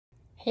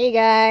Hey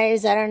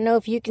guys, I don't know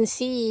if you can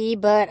see,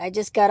 but I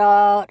just got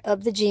out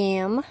of the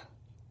gym.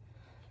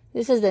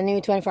 This is the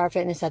new 24 Hour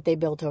Fitness that they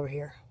built over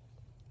here.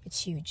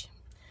 It's huge.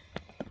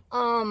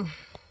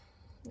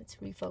 Let's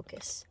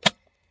refocus.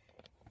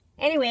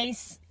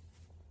 Anyways,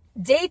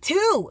 day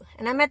 2,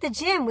 and I'm at the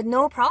gym with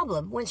no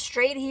problem. Went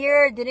straight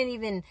here, didn't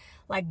even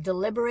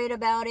deliberate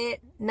about it.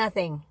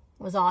 Nothing.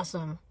 It was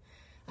awesome.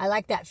 I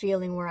like that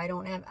feeling where I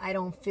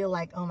don't feel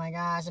like, oh my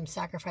gosh, I'm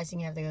sacrificing,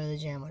 you have to go to the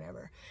gym,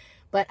 whatever.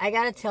 But I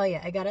gotta tell you,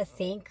 I gotta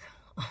thank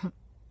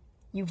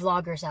you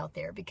vloggers out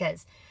there,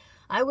 because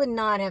I would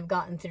not have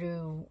gotten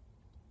through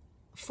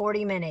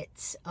 40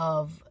 minutes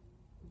of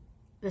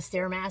the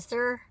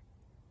Stairmaster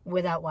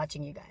without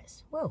watching you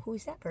guys. Whoa,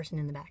 who's that person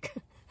in the back?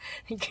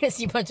 I can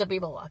see a bunch of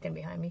people walking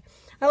behind me.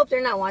 I hope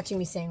they're not watching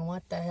me saying,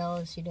 what the hell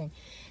is she doing?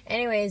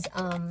 Anyways,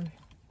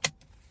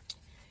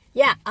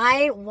 yeah,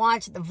 I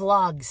watched the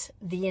vlogs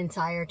the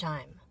entire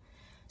time.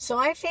 So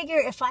I figure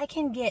if I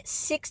can get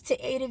 6 to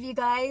 8 of you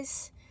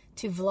guys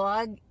to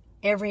vlog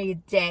every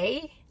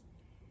day,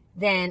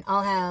 then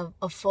I'll have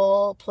a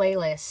full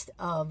playlist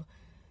of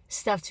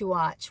stuff to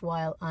watch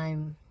while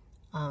I'm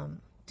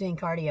doing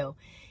cardio.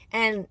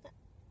 And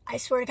I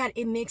swear to God,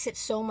 it makes it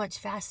so much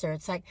faster.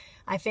 It's like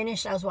I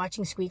was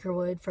watching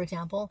Squeakerwood, for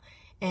example,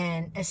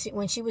 and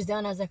when she was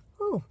done, I was like,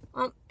 ooh,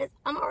 I've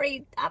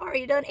already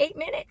done 8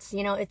 minutes.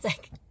 You know, it's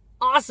like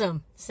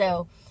awesome.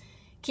 So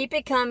keep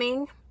it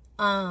coming.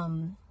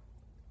 And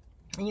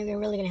you're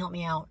really going to help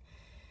me out.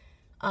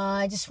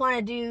 I just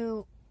want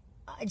to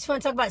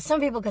talk about some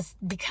people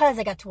because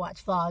I got to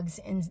watch vlogs,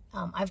 and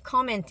I've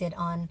commented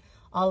on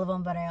all of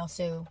them, but I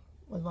also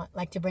would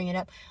like to bring it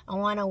up. I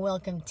want to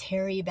welcome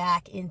Terry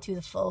back into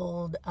the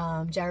fold,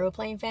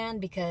 Gyroplane fan,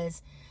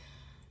 because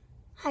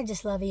I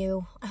just love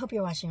you. I hope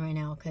you're watching right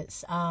now,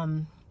 because I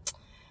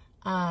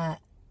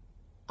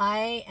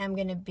am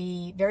going to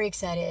be very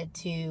excited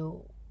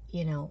to,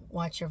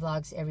 watch your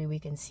vlogs every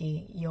week and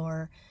see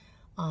your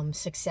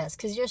success,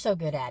 because you're so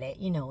good at it.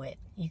 You know it.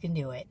 You can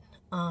do it.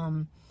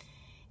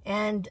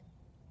 And,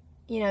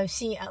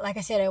 see, like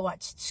I said, I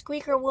watched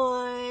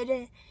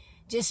Squeakerwood.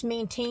 Just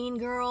maintain,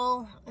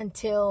 girl,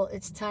 until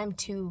it's time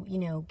to,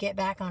 get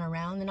back on a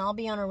round. And I'll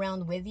be on a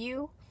round with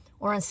you,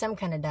 or on some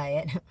kind of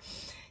diet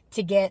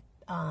to get,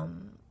 I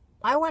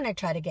want to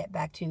try to get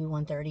back to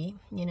 130.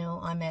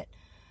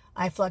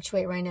 I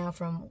fluctuate right now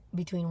from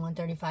between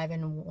 135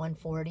 and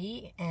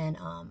 140. And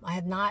I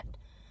have not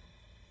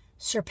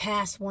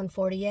surpassed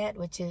 140 yet,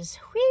 which is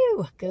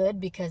good,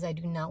 because I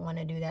do not want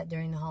to do that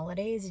during the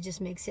holidays. It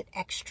just makes it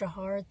extra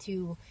hard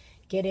to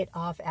get it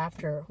off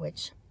after,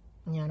 which,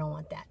 I don't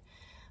want that.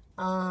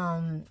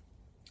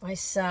 I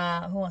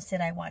saw, who else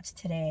did I watch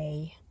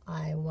today?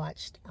 I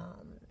watched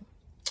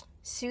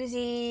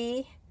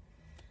Susie.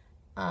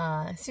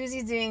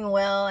 Susie's doing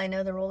well. I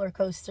know the roller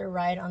coaster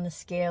ride on the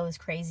scale is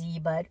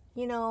crazy, but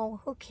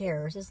who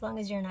cares? As long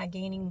as you're not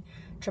gaining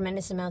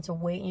tremendous amounts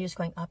of weight and you're just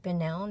going up and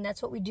down.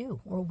 That's what we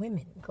do. We're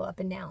women. We go up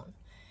and down.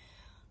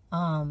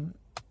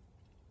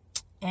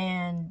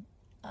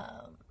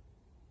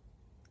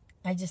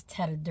 I just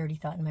had a dirty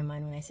thought in my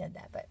mind when I said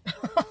that, but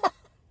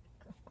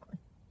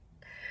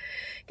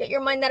get your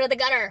mind out of the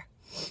gutter.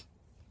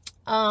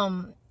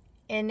 And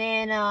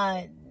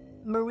then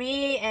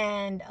Marie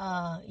and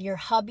your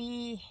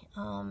hubby,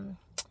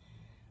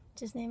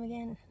 what's his name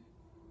again?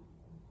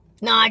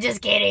 No,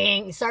 just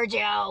kidding.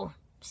 Sergio.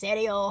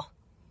 Serio.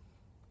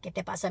 ¿Qué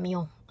te pasa,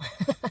 mío?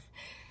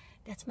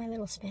 That's my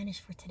little Spanish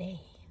for today.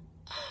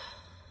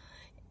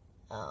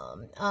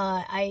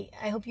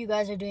 I hope you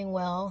guys are doing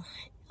well.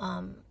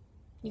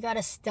 You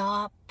gotta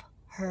stop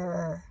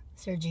her,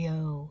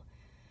 Sergio.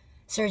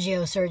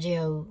 Serio.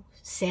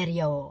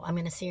 I'm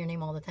gonna say your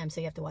name all the time,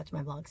 so you have to watch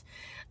my vlogs.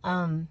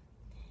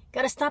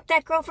 Gotta stop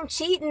that girl from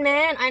cheating,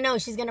 man. I know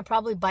she's gonna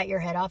probably bite your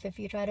head off if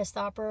you try to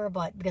stop her,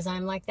 but because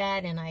I'm like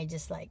that, and I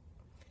just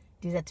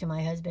do that to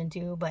my husband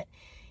too. But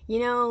he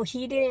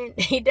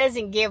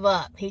doesn't give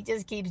up. He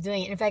just keeps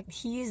doing it. In fact,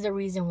 he's the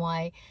reason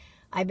why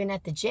I've been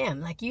at the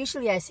gym.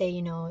 Usually I say,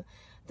 the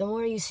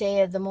more you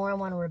say it, the more I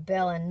want to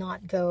rebel and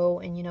not go,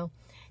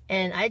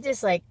 and I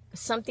just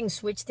something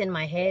switched in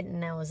my head,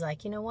 and I was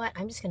like, you know what?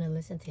 I'm just gonna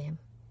listen to him.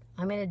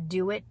 I'm gonna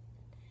do it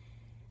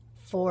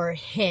for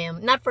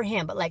him, not for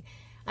him, but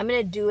I'm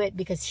gonna do it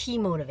because he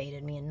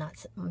motivated me, and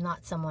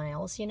not someone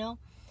else,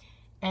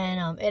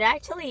 And it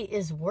actually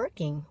is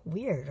working.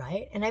 Weird,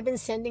 right? And I've been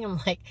sending him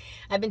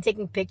I've been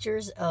taking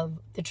pictures of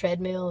the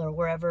treadmill or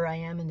wherever I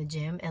am in the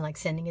gym, and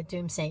sending it to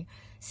him,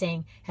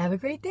 saying have a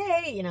great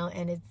day,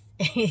 and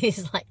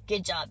he's like,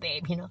 good job,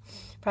 babe,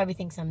 Probably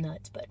thinks I'm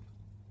nuts, but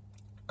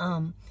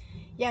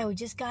yeah, we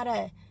just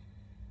gotta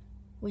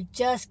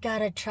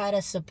try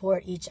to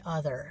support each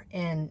other.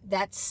 And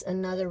that's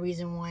another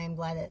reason why I'm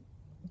glad that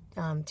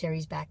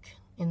Terry's back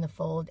in the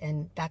fold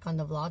and back on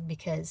the vlog,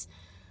 because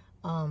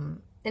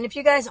and if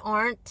you guys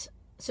aren't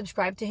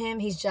subscribed to him,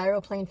 he's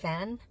Gyroplane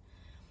fan,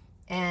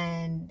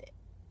 and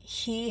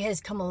he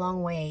has come a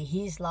long way.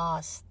 He's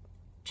lost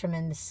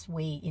tremendous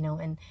weight,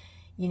 and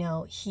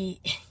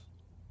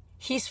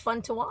he's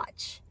fun to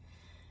watch,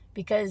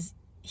 because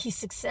he's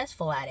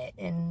successful at it.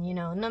 And, you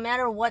know, no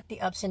matter what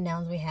the ups and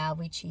downs we have,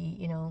 we cheat,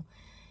 you know,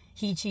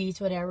 he cheats,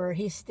 whatever,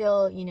 he's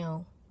still, you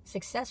know,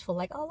 successful,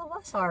 like all of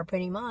us are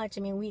pretty much.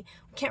 I mean, we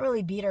can't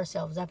really beat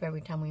ourselves up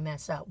every time we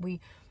mess up. We,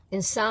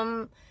 in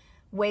some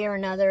way or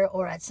another,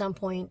 or at some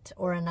point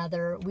or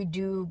another, we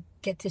do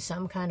get to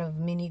some kind of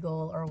mini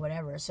goal or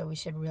whatever. So we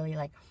should really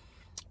like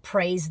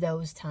praise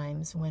those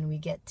times when we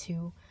get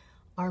to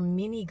our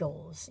mini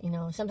goals. You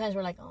know, sometimes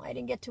we're like, oh, I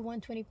didn't get to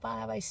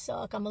 125, I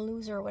suck, I'm a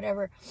loser, or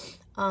whatever.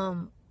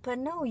 But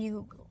no,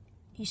 you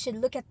should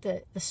look at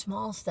the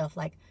small stuff,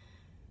 like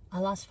I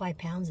lost 5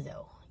 pounds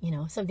though, you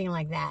know, something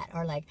like that.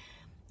 Or like,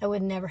 I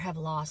would never have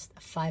lost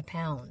 5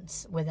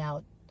 pounds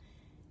without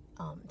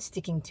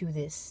sticking to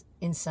this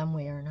in some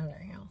way or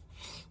another, you know.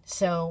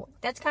 So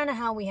that's kind of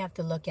how we have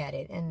to look at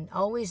it, and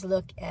always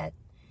look at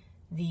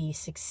the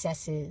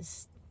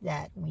successes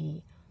that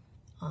we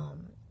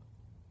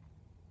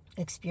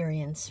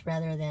experience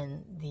rather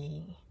than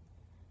the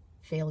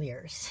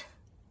failures.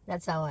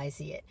 That's how I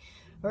see it.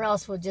 Or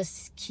else we'll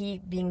just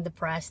keep being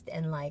depressed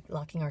and like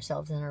locking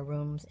ourselves in our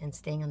rooms and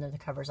staying under the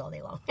covers all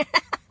day long.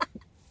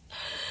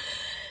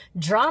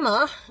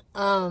 Drama.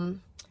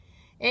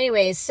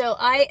 Anyways, so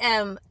I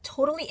am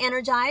totally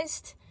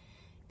energized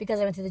because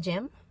I went to the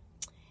gym.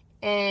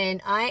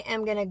 And I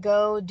am going to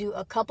go do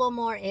a couple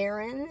more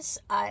errands.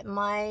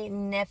 My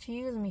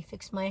nephew, let me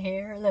fix my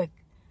hair. Look,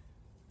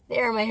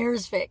 there, my hair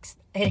is fixed.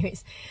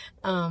 Anyways,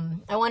 I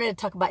wanted to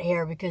talk about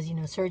hair because, you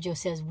know, Sergio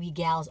says we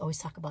gals always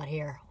talk about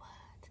hair.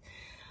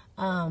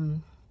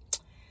 What?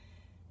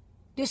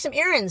 Do some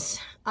errands.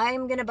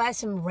 I'm going to buy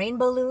some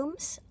rainbow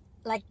looms.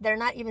 Like, they're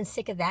not even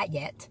sick of that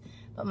yet.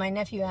 But my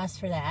nephew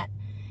asked for that.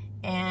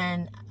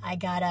 And I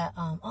gotta,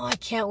 oh, I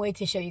can't wait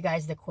to show you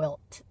guys the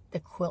quilt. The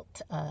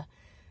quilt,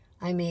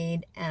 I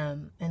made,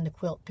 and the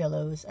quilt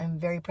pillows. I'm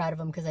very proud of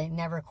them because I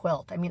never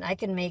quilt. I mean, I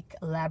can make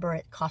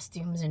elaborate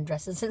costumes and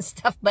dresses and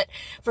stuff, but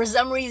for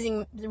some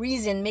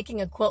reason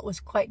making a quilt was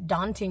quite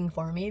daunting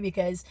for me,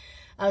 because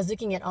I was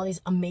looking at all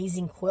these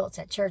amazing quilts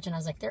at church and I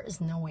was like, there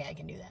is no way I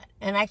can do that.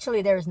 And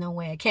actually there is no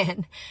way I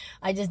can.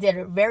 I just did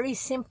it very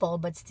simple,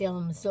 but still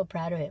I'm still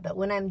proud of it. But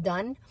when I'm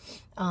done,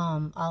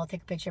 I'll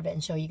take a picture of it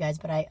and show you guys.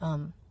 But I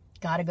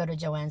gotta go to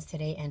Joann's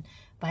today and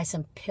buy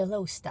some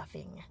pillow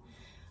stuffing.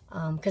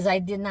 Because I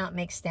did not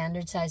make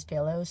standard size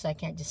pillows, so I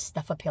can't just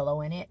stuff a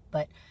pillow in it.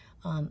 But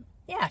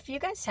yeah, if you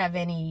guys have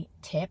any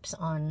tips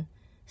on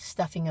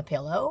stuffing a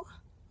pillow,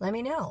 let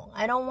me know.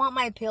 I don't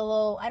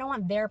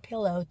want their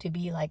pillow to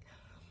be like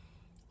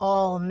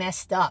all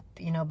messed up,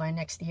 you know, by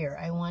next year.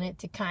 I want it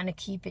to kind of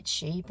keep its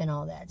shape and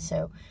all that.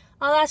 So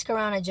I'll ask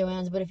around at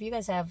Joann's, but if you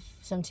guys have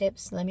some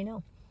tips, let me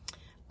know.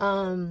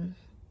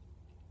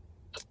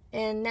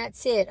 And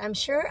that's it. I'm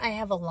sure I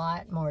have a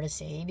lot more to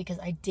say because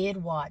I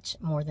did watch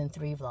more than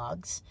 3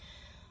 vlogs.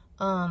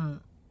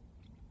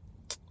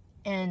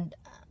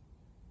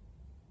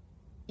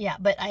 Yeah,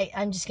 but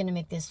I'm just going to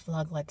make this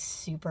vlog like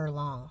super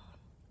long.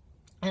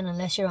 And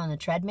unless you're on the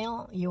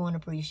treadmill, you won't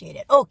appreciate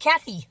it. Oh,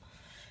 Kathy,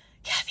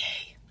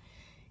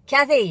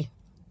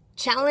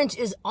 challenge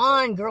is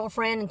on,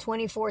 girlfriend, in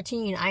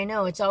 2014. I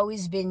know it's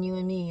always been you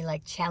and me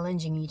like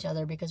challenging each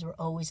other because we're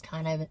always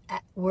kind of,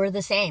 we're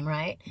the same,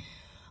 right?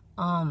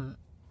 We're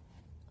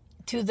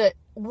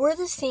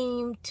the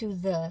same to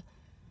the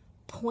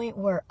point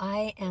where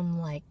I am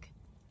like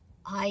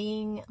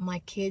eyeing my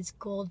kids'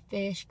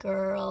 goldfish,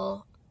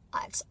 girl.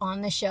 It's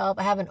on the shelf.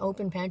 I have an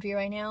open pantry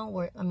right now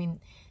where, I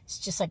mean, it's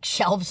just like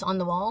shelves on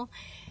the wall.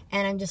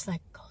 And I'm just like,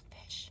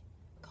 goldfish.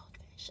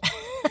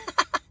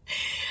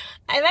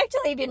 I've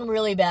actually been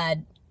really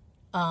bad.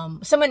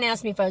 Someone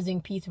asked me if I was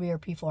doing P3 or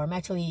P4. I'm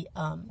actually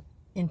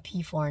in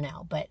P4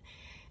 now, but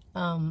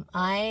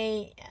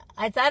I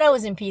thought I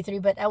was in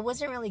P3, but I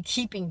wasn't really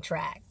keeping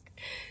track.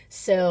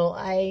 So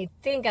I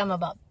think I'm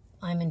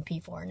in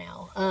P4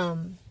 now.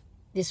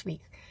 This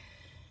week.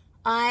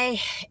 I've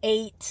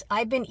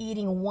been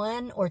eating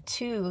 1 or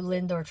 2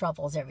 Lindor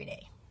truffles every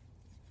day.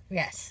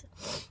 Yes.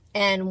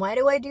 And why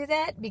do I do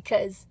that?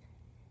 Because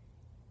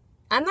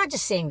I'm not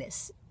just saying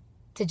this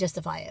to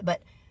justify it,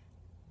 but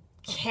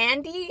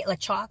candy, like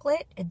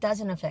chocolate, it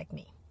doesn't affect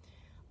me.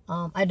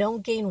 I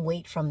don't gain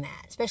weight from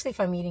that, especially if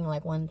I'm eating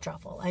like 1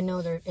 truffle. I know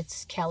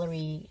it's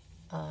calorie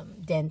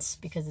dense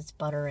because it's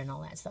butter and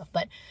all that stuff,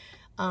 but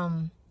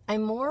I'm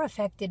more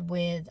affected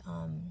with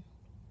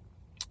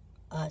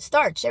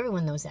starch.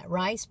 Everyone knows that.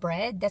 Rice,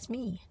 bread, that's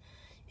me.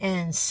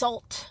 And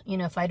salt, you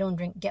know, if I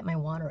don't get my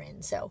water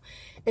in. So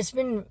it's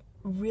been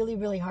really,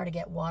 really hard to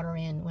get water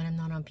in when I'm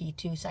not on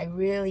P2. So I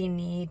really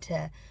need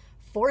to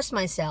force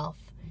myself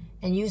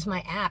and use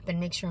my app and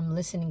make sure I'm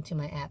listening to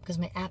my app, because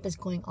my app is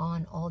going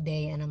on all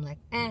day and I'm like,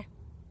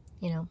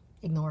 you know,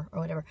 ignore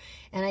or whatever.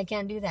 And I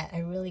can't do that.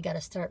 I really got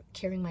to start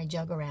carrying my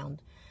jug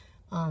around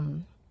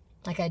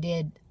like I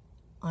did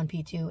on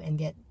P2 and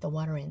get the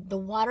water in. The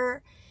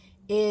water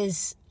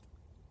it's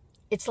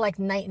like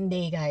night and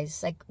day,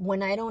 guys. Like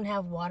when I don't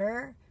have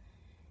water,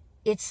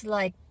 it's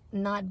like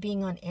not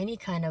being on any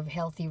kind of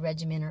healthy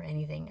regimen or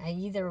anything. I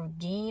either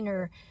gain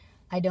or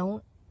I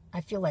don't.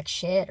 I feel like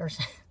shit, or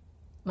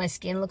my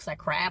skin looks like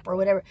crap or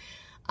whatever.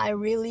 I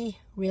really,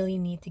 really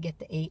need to get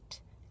the 8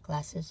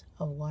 glasses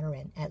of water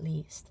in at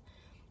least.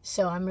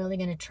 So I'm really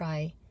going to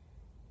try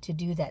to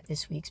do that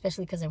this week,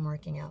 especially because I'm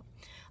working out.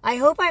 I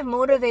hope I've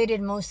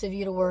motivated most of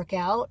you to work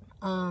out.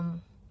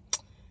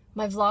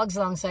 My vlog's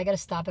long, so I got to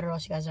stop it or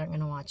else you guys aren't going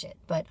to watch it.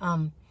 But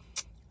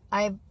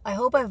I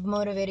hope I've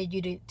motivated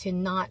you to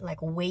not like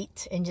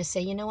wait and just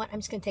say, you know what, I'm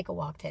just going to take a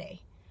walk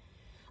today.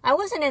 I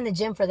wasn't in the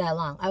gym for that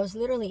long. I was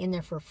literally in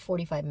there for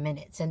 45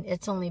 minutes. And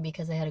it's only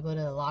because I had to go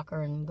to the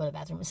locker and go to the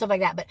bathroom and stuff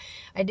like that. But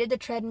I did the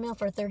treadmill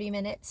for 30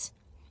 minutes.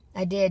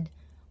 I did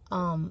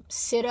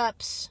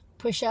sit-ups,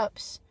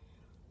 push-ups,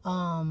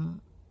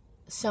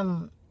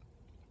 some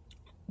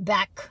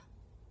back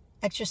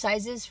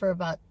exercises for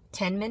about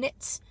 10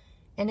 minutes.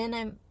 And then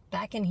I'm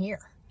back in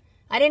here.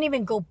 I didn't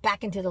even go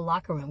back into the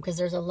locker room because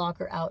there's a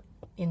locker out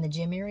in the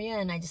gym area.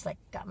 And I just like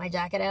got my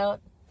jacket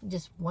out,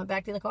 just went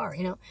back to the car,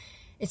 you know.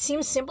 It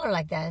seems simpler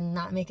like that and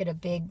not make it a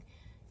big,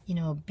 you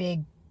know,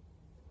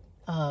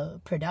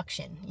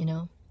 production, you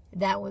know.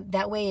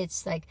 That way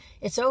it's like,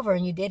 it's over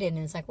and you did it and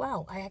it's like,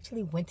 wow, I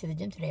actually went to the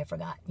gym today, I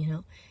forgot, you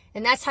know.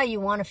 And that's how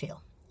you want to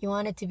feel. You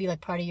want it to be like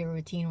part of your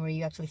routine where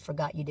you actually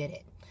forgot you did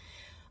it.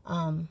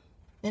 And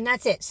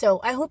that's it.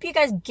 So I hope you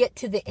guys get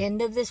to the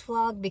end of this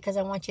vlog because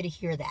I want you to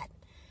hear that.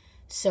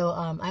 So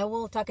I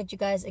will talk at you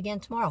guys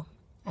again tomorrow.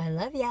 I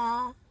love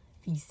ya.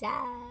 Peace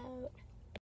out.